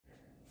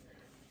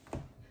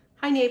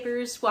Hi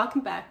neighbors,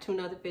 welcome back to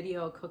another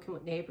video of Cooking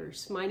with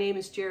Neighbors. My name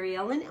is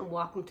Jerri-ellen and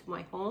welcome to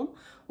my home.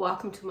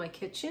 Welcome to my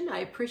kitchen.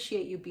 I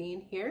appreciate you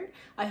being here.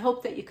 I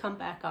hope that you come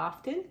back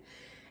often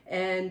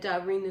and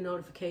ring the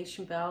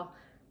notification bell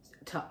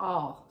to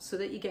all so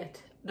that you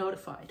get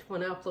notified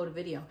when I upload a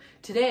video.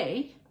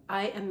 Today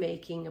I am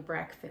making a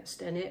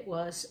breakfast and it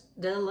was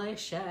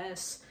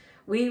delicious.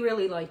 We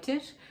really liked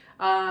it.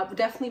 We'll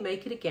definitely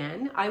make it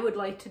again. I would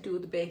like to do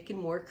the bacon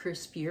more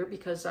crispier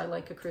because I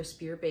like a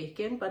crispier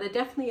bacon, but I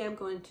definitely am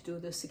going to do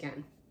this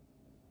again.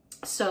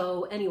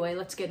 So anyway,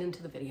 let's get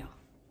into the video.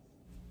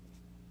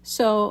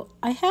 So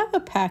I have a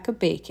pack of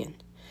bacon,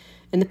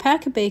 and the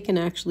pack of bacon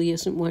actually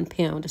isn't 1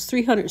 pound. It's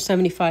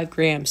 375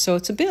 grams, so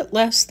it's a bit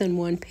less than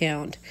 1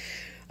 pound.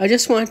 I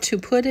just want to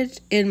put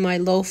it in my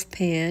loaf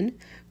pan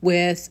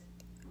with,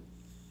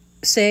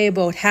 say,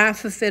 about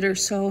half of it or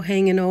so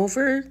hanging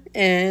over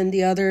and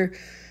the other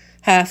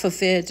half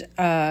of it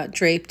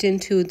draped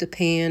into the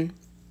pan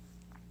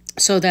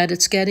so that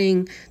it's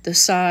getting the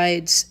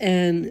sides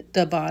and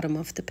the bottom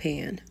of the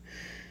pan.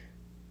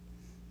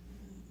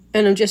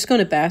 And I'm just going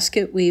to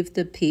basket weave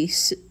the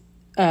piece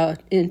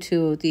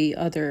into the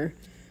other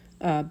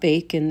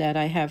bacon that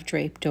I have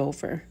draped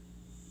over.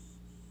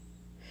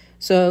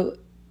 So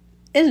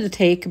it'll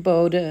take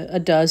about a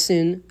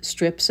dozen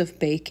strips of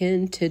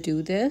bacon to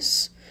do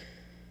this.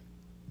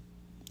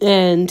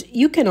 And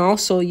you can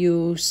also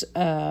use,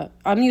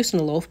 I'm using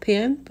a loaf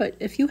pan, but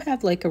if you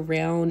have like a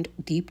round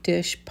deep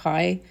dish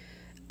pie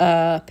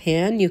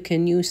pan, you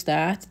can use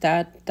that.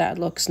 That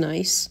looks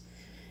nice.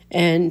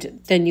 And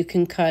then you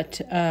can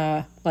cut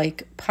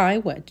like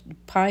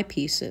pie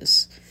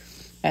pieces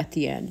at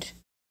the end.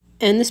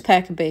 And this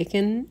pack of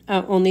bacon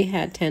only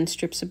had 10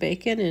 strips of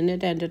bacon, and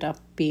it ended up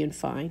being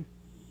fine.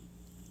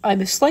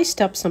 I've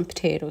sliced up some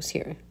potatoes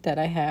here that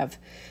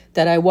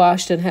I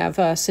washed and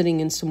have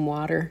sitting in some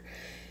water.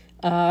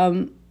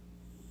 I'm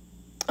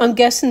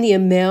guessing the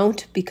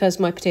amount,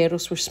 because my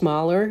potatoes were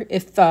smaller,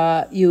 if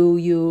you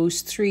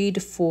use 3 to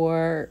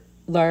 4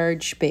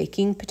 large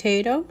baking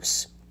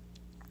potatoes.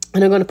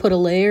 And I'm going to put a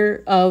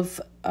layer of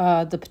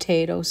the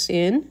potatoes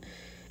in,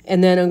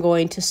 and then I'm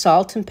going to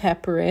salt and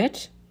pepper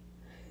it.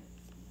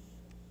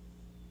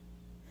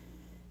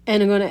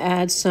 And I'm going to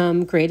add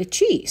some grated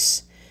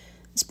cheese.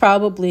 It's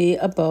probably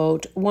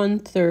about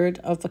 1/3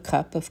 of a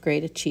cup of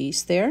grated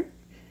cheese there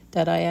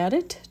that I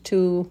added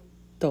to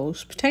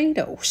those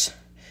potatoes,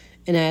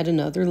 and add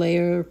another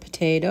layer of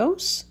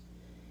potatoes,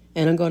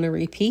 and I'm going to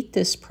repeat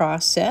this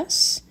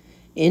process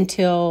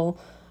until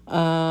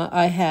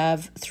I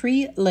have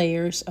 3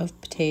 layers of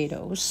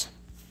potatoes.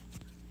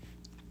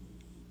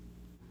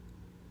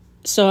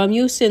 So I'm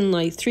using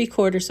like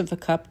 3/4 of a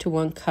cup to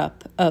 1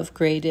 cup of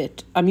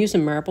grated. I'm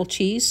using marble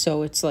cheese,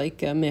 so it's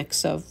like a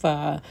mix of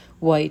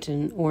white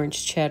and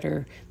orange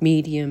cheddar,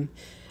 medium.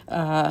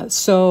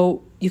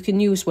 So you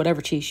can use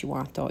whatever cheese you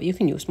want, though. You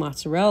can use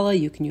mozzarella,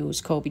 you can use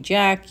Colby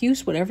Jack,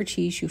 use whatever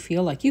cheese you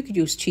feel like. You could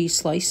use cheese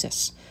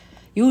slices.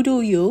 You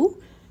do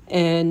you.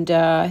 And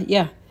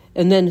yeah,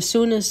 and then as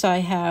soon as I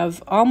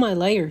have all my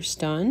layers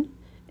done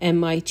and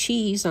my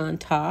cheese on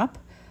top,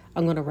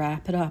 I'm going to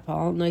wrap it up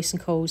all nice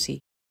and cozy.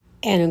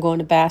 And I'm going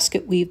to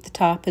basket weave the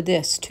top of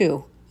this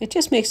too. It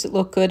just makes it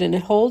look good, and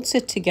it holds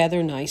it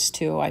together nice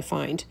too, I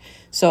find.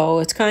 So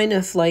it's kind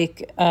of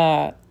like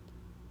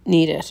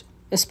needed.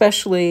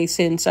 Especially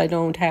since I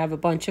don't have a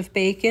bunch of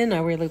bacon. I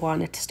really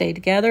want it to stay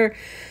together.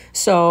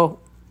 So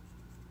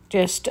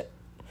just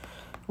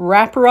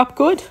wrap her up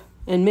good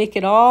and make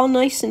it all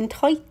nice and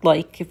tight,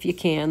 like, if you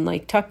can.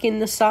 Like, tuck in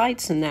the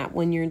sides and that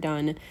when you're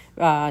done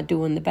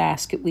doing the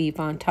basket weave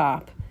on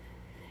top.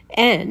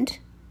 And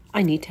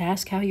I need to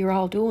ask how you're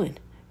all doing,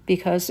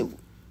 because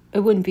it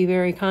wouldn't be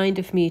very kind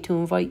of me to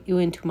invite you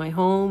into my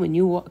home and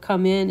you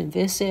come in and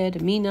visit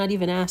and me not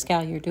even ask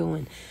how you're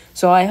doing.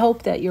 So I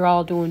hope that you're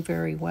all doing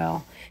very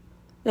well.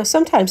 Now,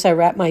 sometimes I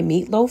wrap my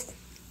meatloaf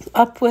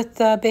up with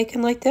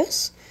bacon like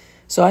this.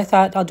 So I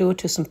thought I'll do it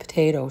to some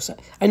potatoes.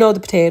 I know the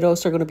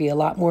potatoes are going to be a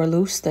lot more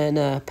loose than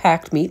a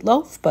packed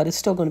meatloaf, but it's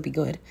still going to be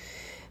good.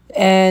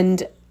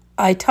 And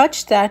I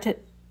touched that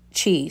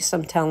cheese,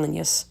 I'm telling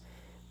you,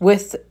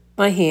 with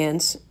my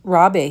hands,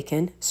 raw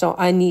bacon. So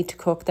I need to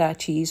cook that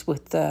cheese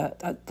with the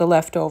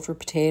leftover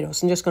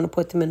potatoes. I'm just going to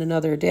put them in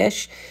another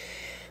dish.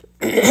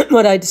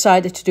 What I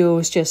decided to do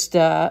was just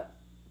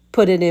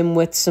put it in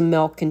with some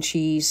milk and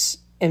cheese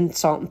and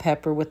salt and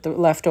pepper with the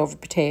leftover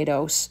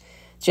potatoes,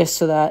 just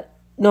so that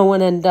no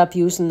one ended up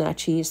using that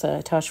cheese that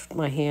I touched with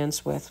my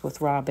hands with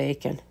raw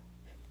bacon.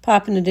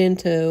 Popping it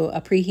into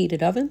a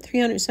preheated oven,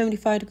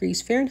 375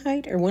 degrees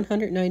Fahrenheit or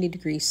 190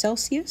 degrees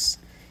Celsius.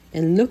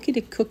 And look at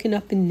it cooking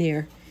up in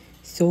there.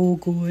 So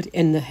good.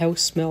 And the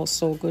house smells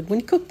so good. When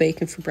you cook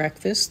bacon for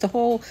breakfast, the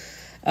whole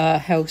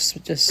house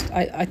just,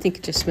 I think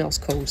it just smells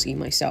cozy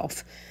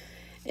myself.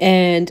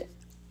 And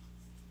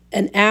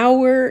an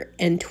hour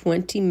and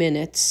 20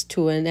 minutes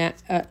to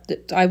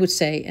I would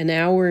say an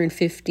hour and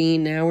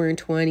 15, an hour and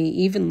 20,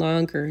 even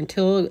longer,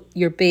 until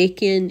your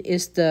bacon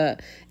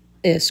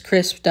is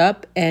crisped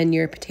up and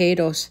your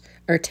potatoes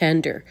are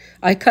tender.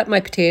 I cut my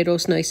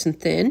potatoes nice and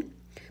thin,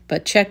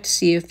 but check to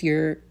see if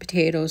your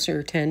potatoes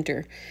are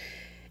tender.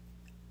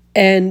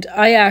 And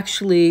I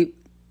actually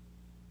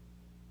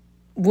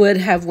would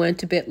have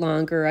went a bit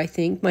longer, I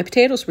think. My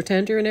potatoes were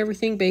tender and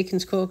everything,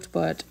 bacon's cooked,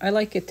 but I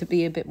like it to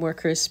be a bit more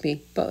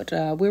crispy. But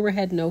we were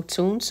heading out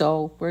soon,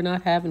 so we're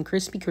not having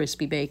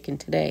crispy bacon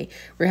today.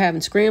 We're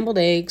having scrambled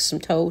eggs, some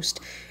toast,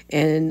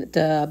 and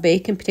the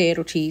bacon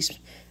potato cheese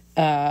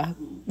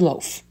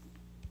loaf.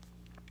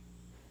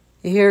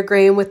 You hear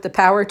Graham with the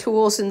power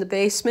tools in the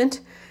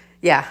basement?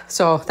 Yeah,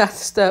 so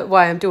that's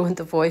why I'm doing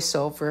the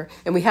voiceover.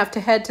 And we have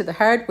to head to the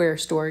hardware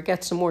store,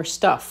 get some more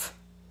stuff.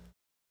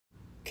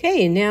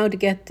 Okay, now to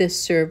get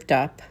this served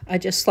up, I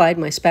just slide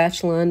my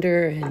spatula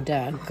under and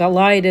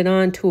glide it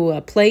onto a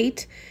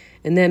plate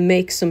and then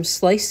make some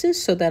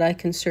slices so that I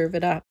can serve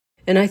it up.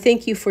 And I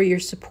thank you for your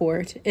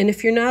support. And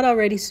if you're not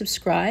already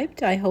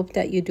subscribed, I hope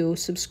that you do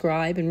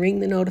subscribe and ring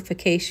the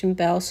notification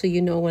bell so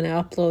you know when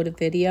I upload a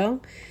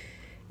video.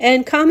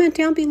 And comment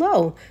down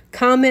below.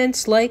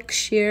 Comments, likes,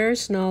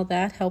 shares, and all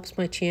that helps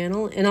my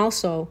channel. And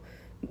also,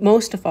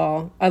 most of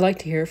all, I like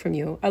to hear from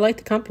you. I like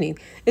the company.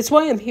 It's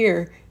why I'm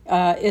here.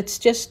 It's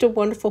just a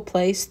wonderful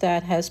place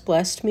that has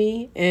blessed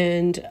me,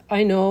 and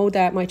I know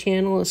that my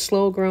channel is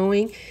slow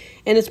growing,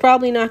 and it's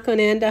probably not going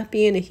to end up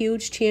being a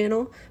huge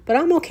channel, but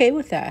I'm okay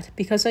with that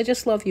because I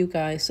just love you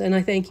guys, and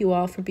I thank you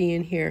all for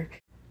being here.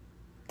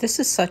 This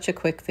is such a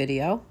quick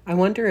video. I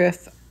wonder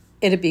if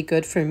it'd be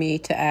good for me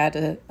to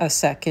add a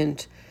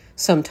second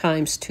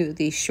sometimes to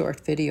these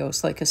short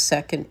videos, like a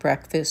second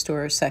breakfast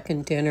or a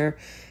second dinner,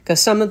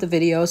 because some of the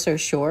videos are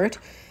short.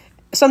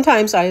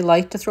 Sometimes I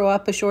like to throw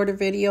up a shorter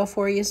video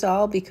for you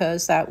all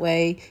because that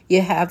way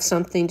you have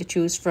something to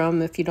choose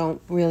from if you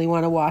don't really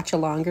want to watch a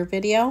longer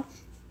video.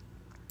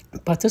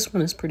 But this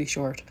one is pretty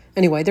short.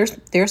 Anyway,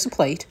 there's a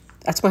plate.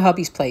 That's my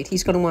hubby's plate.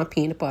 He's going to want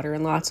peanut butter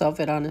and lots of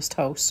it on his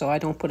toast, so I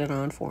don't put it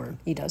on for him.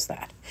 He does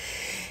that.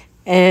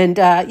 And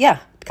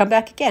yeah, come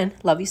back again.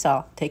 Love you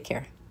all. Take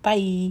care.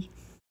 Bye.